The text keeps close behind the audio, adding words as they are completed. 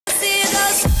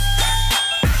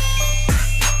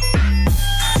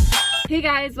Hey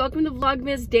guys, welcome to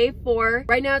Vlogmas day 4.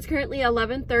 Right now it's currently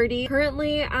 11:30.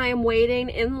 Currently I am waiting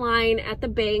in line at the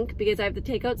bank because I have to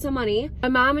take out some money. My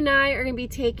mom and I are going to be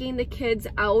taking the kids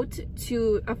out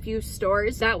to a few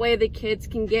stores. That way the kids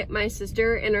can get my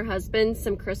sister and her husband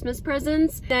some Christmas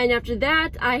presents. Then after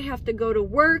that I have to go to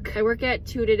work. I work at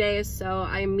 2 today, so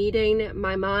I'm meeting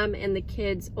my mom and the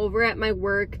kids over at my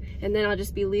work, and then I'll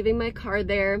just be leaving my car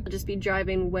there. I'll just be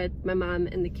driving with my mom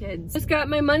and the kids. Just got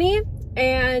my money.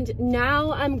 And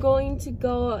now I'm going to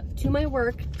go to my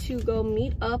work to go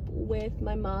meet up with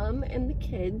my mom and the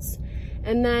kids.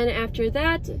 And then after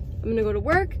that, I'm gonna go to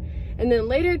work. And then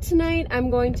later tonight, I'm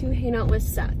going to hang out with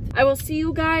Seth. I will see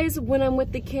you guys when I'm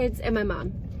with the kids and my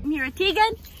mom. I'm here with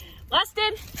Tegan,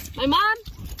 Weston, my mom,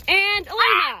 and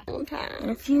Elena. In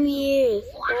a few years.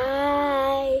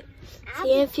 Bye. See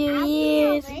you in a few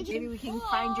years. Maybe we can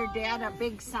find your dad a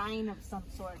big sign of some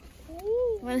sort.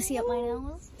 Want to see up my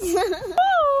nose?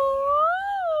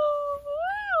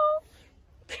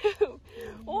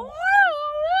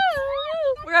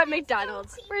 We're at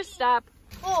McDonald's. First stop.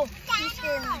 Oh, you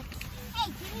scared me.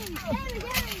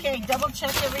 Okay, double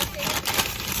check everything.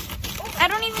 I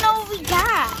don't even know what we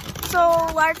got. So,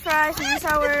 large fries, and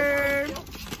sour.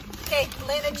 Okay,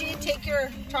 Lena G, take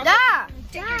your chocolate.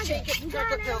 Take your shake and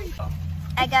chocolate milk.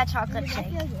 I got chocolate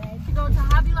shake. You go to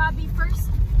Hobby Lobby first?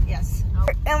 Yes.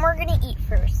 And we're gonna eat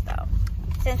first, though,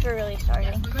 since we're really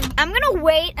starting. I'm gonna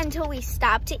wait until we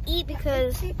stop to eat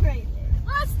because. Weston!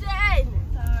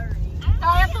 Sorry. Do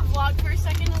I have to vlog for a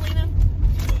second, Elena?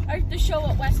 Or to show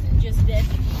what Weston just did.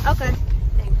 Okay.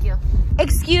 Thank you.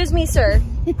 Excuse me, sir.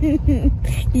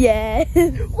 Yes.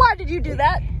 Why did you do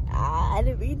that? I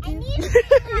didn't mean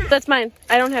to. That's mine.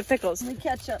 I don't have pickles. The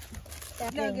ketchup.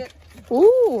 Nugget.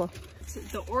 Ooh.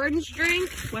 The orange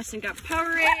drink. Weston got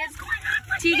Powerades.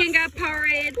 Tegan got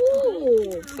Powerade.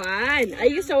 Ooh, fun. I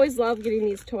used to always love getting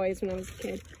these toys when I was a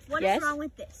kid. What Yes? is wrong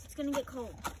with this? It's gonna get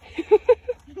cold. I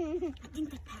think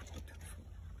they packed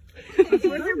it.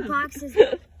 Where's their boxes?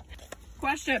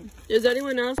 Question. Does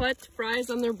anyone else put fries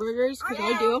on their burgers? Because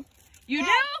I do. You do?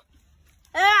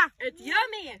 Ah! It's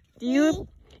yummy. Do you?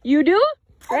 You do?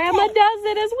 Grandma does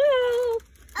it as well.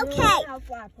 Okay.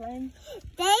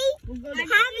 They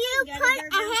have you put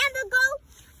a hamburger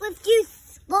with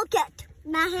juice. Look at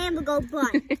my hamburger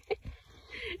bun.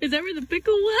 Is that where the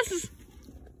pickle was?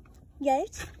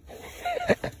 Yes.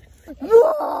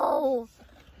 Whoa!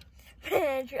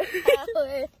 This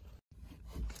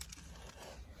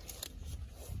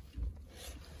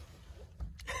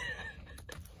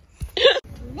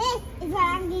is what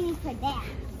I'm getting for Dad.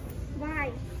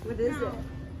 Why? What is it?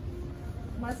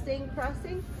 Mustang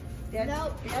Crossing? Dad,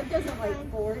 Nope. Dad doesn't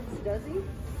like Fords, does he?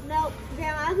 No,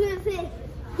 Grandma, I'm gonna say,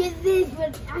 get this,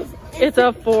 but It's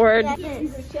a Ford.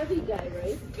 He's a Chevy guy,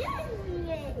 right?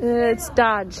 It's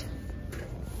Dodge.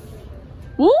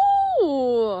 Woo!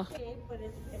 Okay, but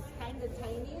it's kind of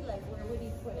tiny. Like, where would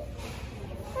he put it?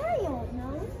 I don't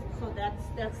know. So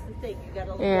that's the thing. You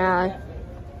gotta look Yeah. at it that way.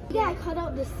 You gotta cut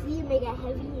out the C and make it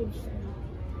heavy and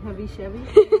Heavy Chevy?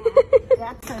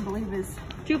 That's, I believe, is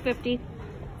 $2.50.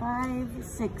 5,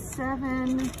 6,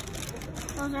 7,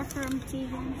 those are from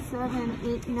Tegan. 7,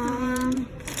 8, 9.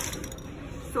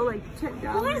 So like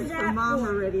 $10 for Mom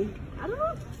already. I don't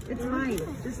know. It's mine.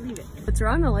 Just leave it. What's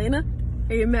wrong, Elena?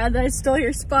 Are you mad that I stole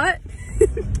your spot?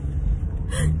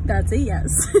 That's a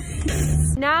yes.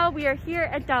 Now we are here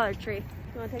at Dollar Tree.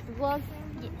 You want to take the vlog?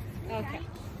 Yes. Okay.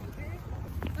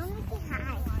 I want to say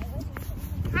hi.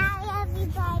 Hi,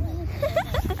 everybody.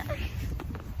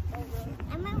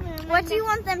 What do you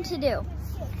want them to do?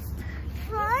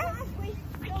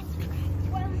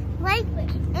 Like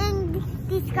and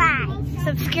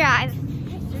subscribe.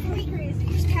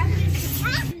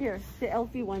 Here, the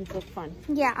Elfie ones look fun.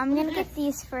 Yeah, I'm gonna get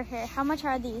these for her. How much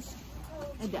are these?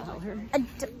 $1.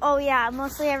 Oh yeah,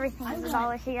 mostly everything's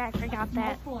 $1 here. I forgot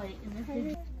that.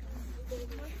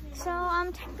 So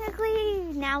I'm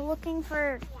technically now looking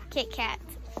for Kit Kats.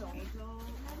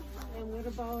 And what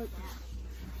about,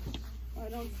 I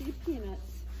don't see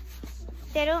peanuts.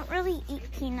 They don't really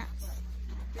eat peanuts.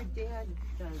 Your dad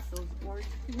does those orange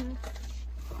peanuts.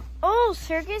 Oh,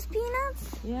 circus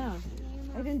peanuts? Yeah,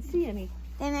 I didn't see any.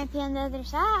 They might be on the other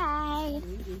side.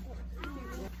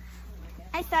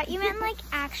 I thought you meant like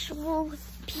actual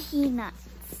peanuts.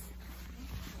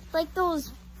 Like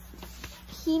those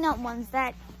peanut ones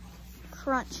that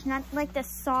crunch, not like the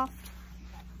soft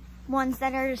ones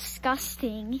that are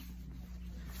disgusting.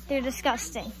 They're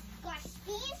disgusting.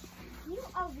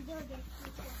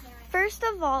 First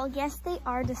of all, yes, they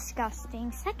are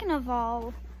disgusting. Second of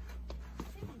all,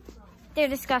 they're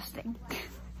disgusting.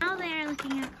 Now they're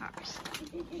looking at cars.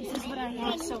 This is what I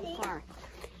have so far.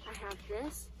 I have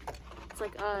this. It's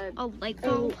like a light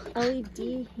bulb.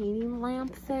 LED hanging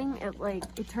lamp thing.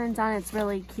 It turns on. It's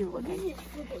really cute looking.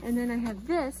 And then I have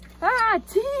this. Ah,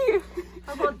 tea!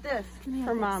 How about this?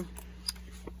 For mom.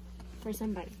 For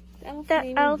somebody.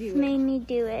 The elf made me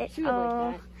do it. She would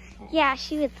like that. Yeah,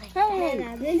 she would like Hey,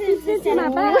 that. this is my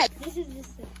bed. This is the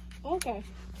set. Okay.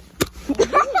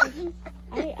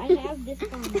 I have this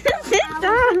one.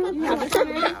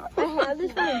 I have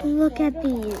this one. Look at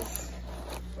these.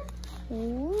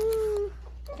 Ooh,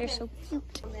 they're so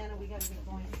cute.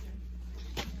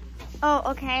 Oh,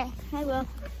 okay. I will.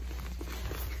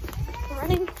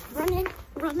 Running.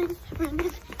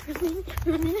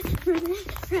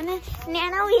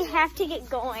 Nana, we have to get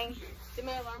going. Did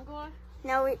my alarm go off?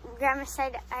 No, Grandma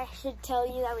said I should tell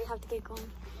you that we have to get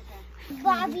going.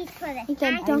 Bobby's for the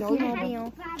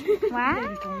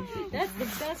Wow. That's the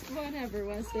best one ever,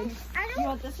 Weston. You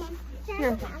want this one?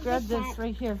 Here, grab this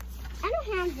right here. I don't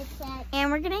have this yet. And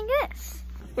we're getting this.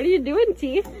 What are you doing,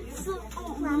 T? So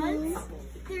once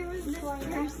there was this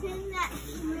person that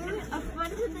threw a foot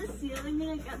to the ceiling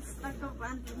and it got stuck up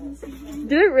onto the ceiling.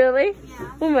 Did it really?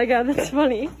 Yeah. Oh my god, that's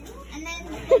funny. And then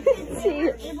they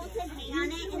were able to hang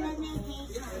on it, and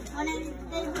then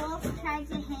they both tried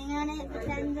to hang on it, but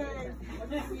then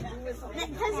because it was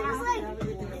like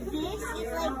this,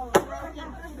 it's like broken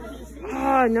to pieces.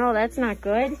 Oh no, that's not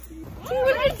good.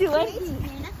 What are you doing?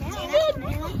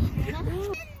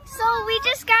 So we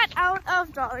just got out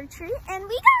of Dollar Tree and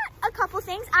we got a couple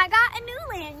things. I got a new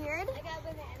lanyard. I got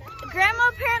banana. Grandma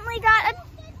apparently got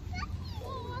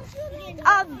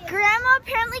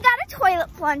a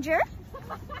toilet plunger.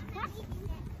 Oh my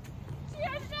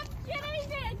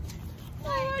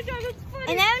god, that's funny.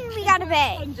 And then we got a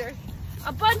bag.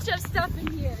 A bunch of stuff in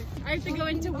here. I have to go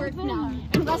into work now.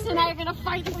 And Wes and I are gonna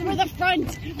fight for the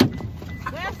front.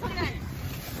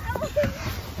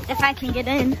 If I can get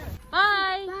in.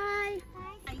 Bye.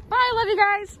 Bye, love you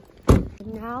guys.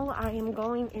 Now I am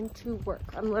going into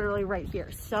work. I'm literally right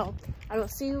here. So I will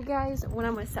see you guys when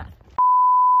I'm with Seth.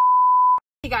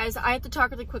 Hey guys, I have to talk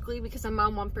really quickly because I'm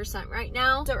on 1% right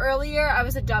now. So earlier I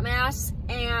was a dumbass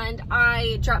and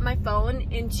I dropped my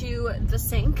phone into the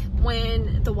sink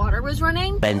when the water was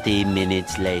running. 20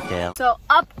 minutes later. So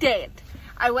update.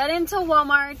 I went into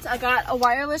Walmart. I got a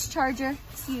wireless charger.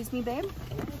 Excuse me, babe.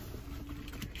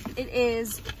 It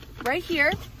is right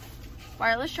here.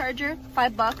 Wireless charger,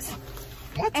 $5.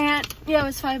 What? And yeah, it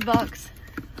was $5.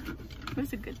 It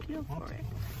was a good deal for it.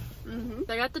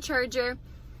 So I got the charger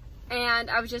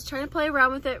and I was just trying to play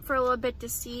around with it for a little bit to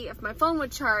see if my phone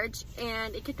would charge,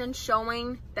 and it kept on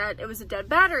showing that it was a dead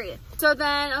battery. So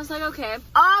then I was like, okay,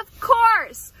 of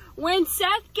course, when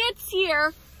Seth gets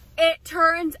here, it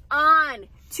turns on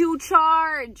to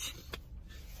charge.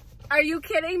 Are you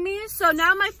kidding me? So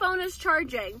now my phone is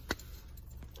charging.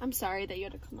 I'm sorry that you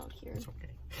had to come out here. It's okay.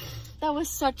 That was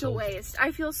such a waste.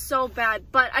 I feel so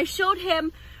bad, but I showed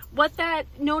him what that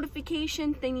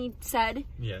notification thingy said.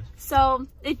 Yes. So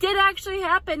it did actually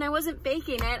happen. I wasn't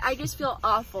faking it. I just feel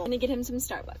awful. I'm gonna get him some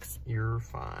Starbucks. You're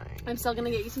fine. I'm still gonna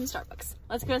get you some Starbucks.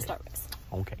 Let's go to Starbucks.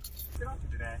 Okay.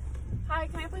 Hi,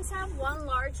 can I please have 1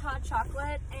 large hot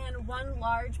chocolate and 1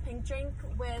 large pink drink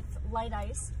with light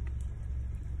ice?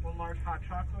 1 large hot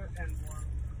chocolate and 1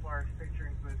 large pink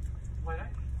drink with light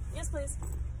ice. Yes, please.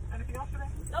 Anything else today?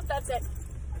 Nope, that's it.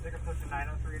 I think I'm supposed to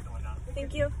 903 and whatnot.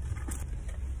 Thank you.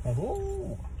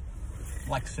 Oh,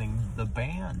 flexing the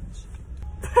bands.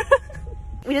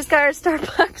 We just got our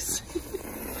Starbucks.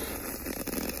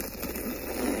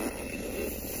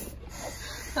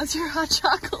 That's your hot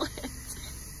chocolate.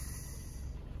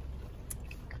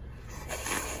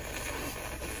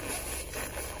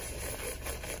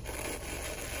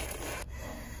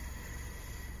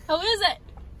 How is it?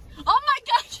 Oh my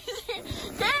gosh,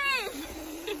 Dave!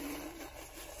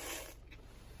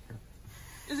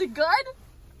 Is it good?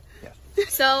 Yes.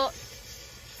 So,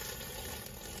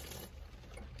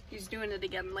 he's doing it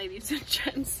again, ladies and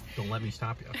gents. Don't let me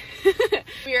stop you.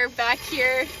 We are back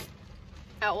here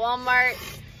at Walmart.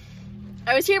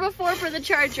 I was here before for the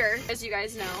charger, as you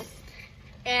guys know.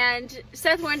 And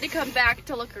Seth wanted to come back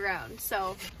to look around.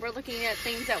 So we're looking at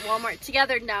things at Walmart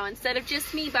together now instead of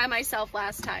just me by myself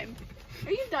last time.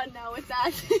 Are you done now with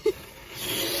that?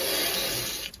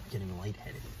 Getting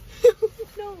lightheaded.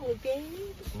 No, babe. Okay,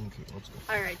 let's go.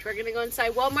 All right, we're gonna go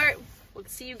inside Walmart. We'll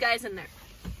see you guys in there.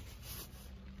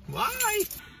 Why?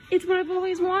 It's what I've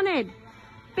always wanted.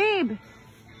 Babe,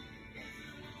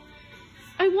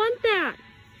 I want that.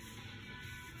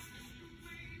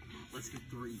 Let's get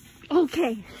 3.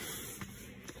 Okay.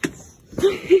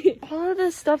 All of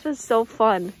this stuff is so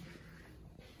fun.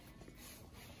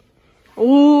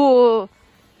 Ooh.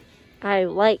 I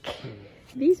like.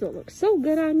 These will look so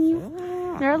good on you.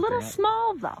 They're a little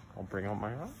small though. I'll bring out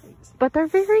my eyes. But they're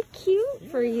very cute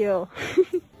for you.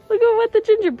 Look at what the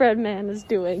gingerbread man is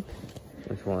doing.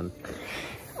 Which one?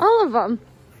 All of them.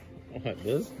 What,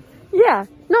 this? Yeah.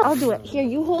 No, I'll do it. Here,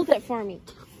 you hold it for me.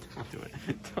 Don't do it.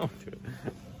 Don't do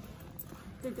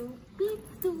it.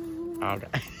 Okay.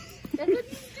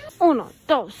 Oh no,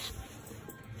 those.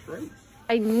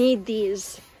 I need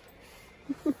these.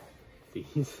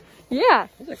 These? Yeah.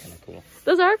 Those are kind of cool.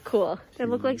 Those are cool. They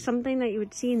look like something that you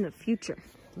would see in the future.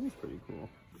 That's pretty cool.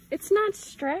 It's not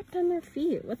strapped on their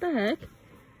feet. What the heck?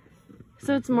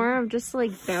 So it's more of just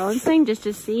like balancing, just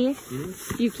to see.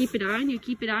 You keep it on, you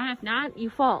keep it on. If not, you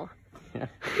fall. Yeah.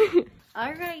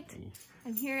 All right.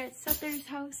 I'm here at Seth's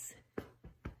house.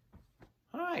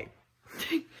 Hi.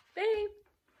 Babe.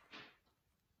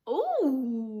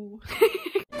 Ooh.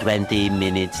 20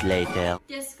 minutes later.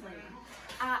 Disclaimer.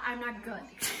 I'm not good.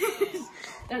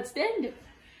 That's the end.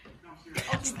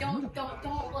 Okay, don't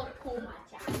look pull my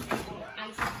jacket. I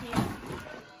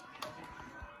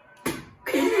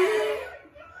can't.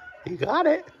 You got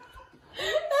it.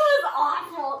 That was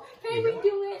awful. Can we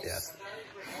do it? Yes.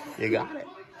 You got it.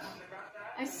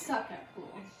 I suck at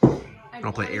pool.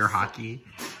 Wanna play air hockey?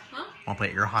 Huh? Wanna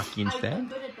play air hockey instead? I'm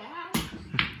good at that.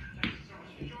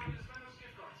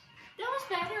 That was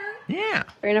better. Yeah.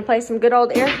 We're gonna play some good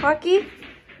old air hockey.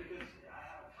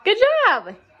 Good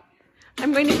job.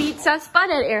 I'm going to beat Seth's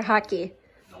butt at air hockey.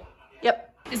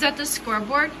 Yep. Is that the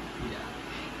scoreboard? Yeah.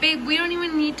 Babe, we don't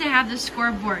even need to have the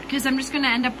scoreboard because I'm just gonna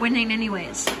end up winning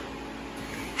anyways.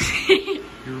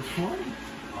 You're fun.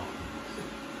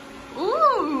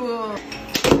 Ooh. Oh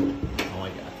my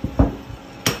god.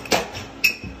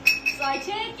 It's like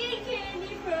taking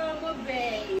candy from a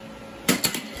babe.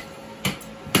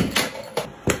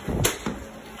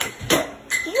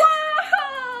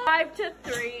 Wow!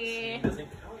 5-3.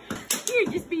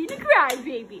 You're just being a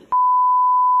crybaby.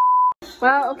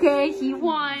 Well, okay, he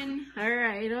won. All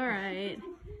right, all right.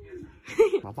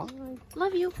 Bye-bye.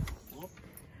 Love you.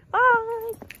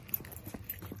 Bye.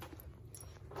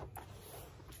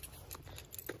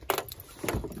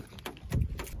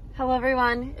 Hello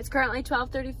everyone, it's currently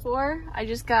 12:34. I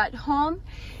just got home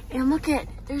and look at,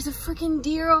 there's a freaking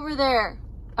deer over there.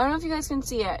 I don't know if you guys can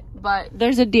see it, but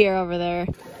there's a deer over there.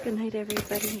 Good night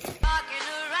everybody.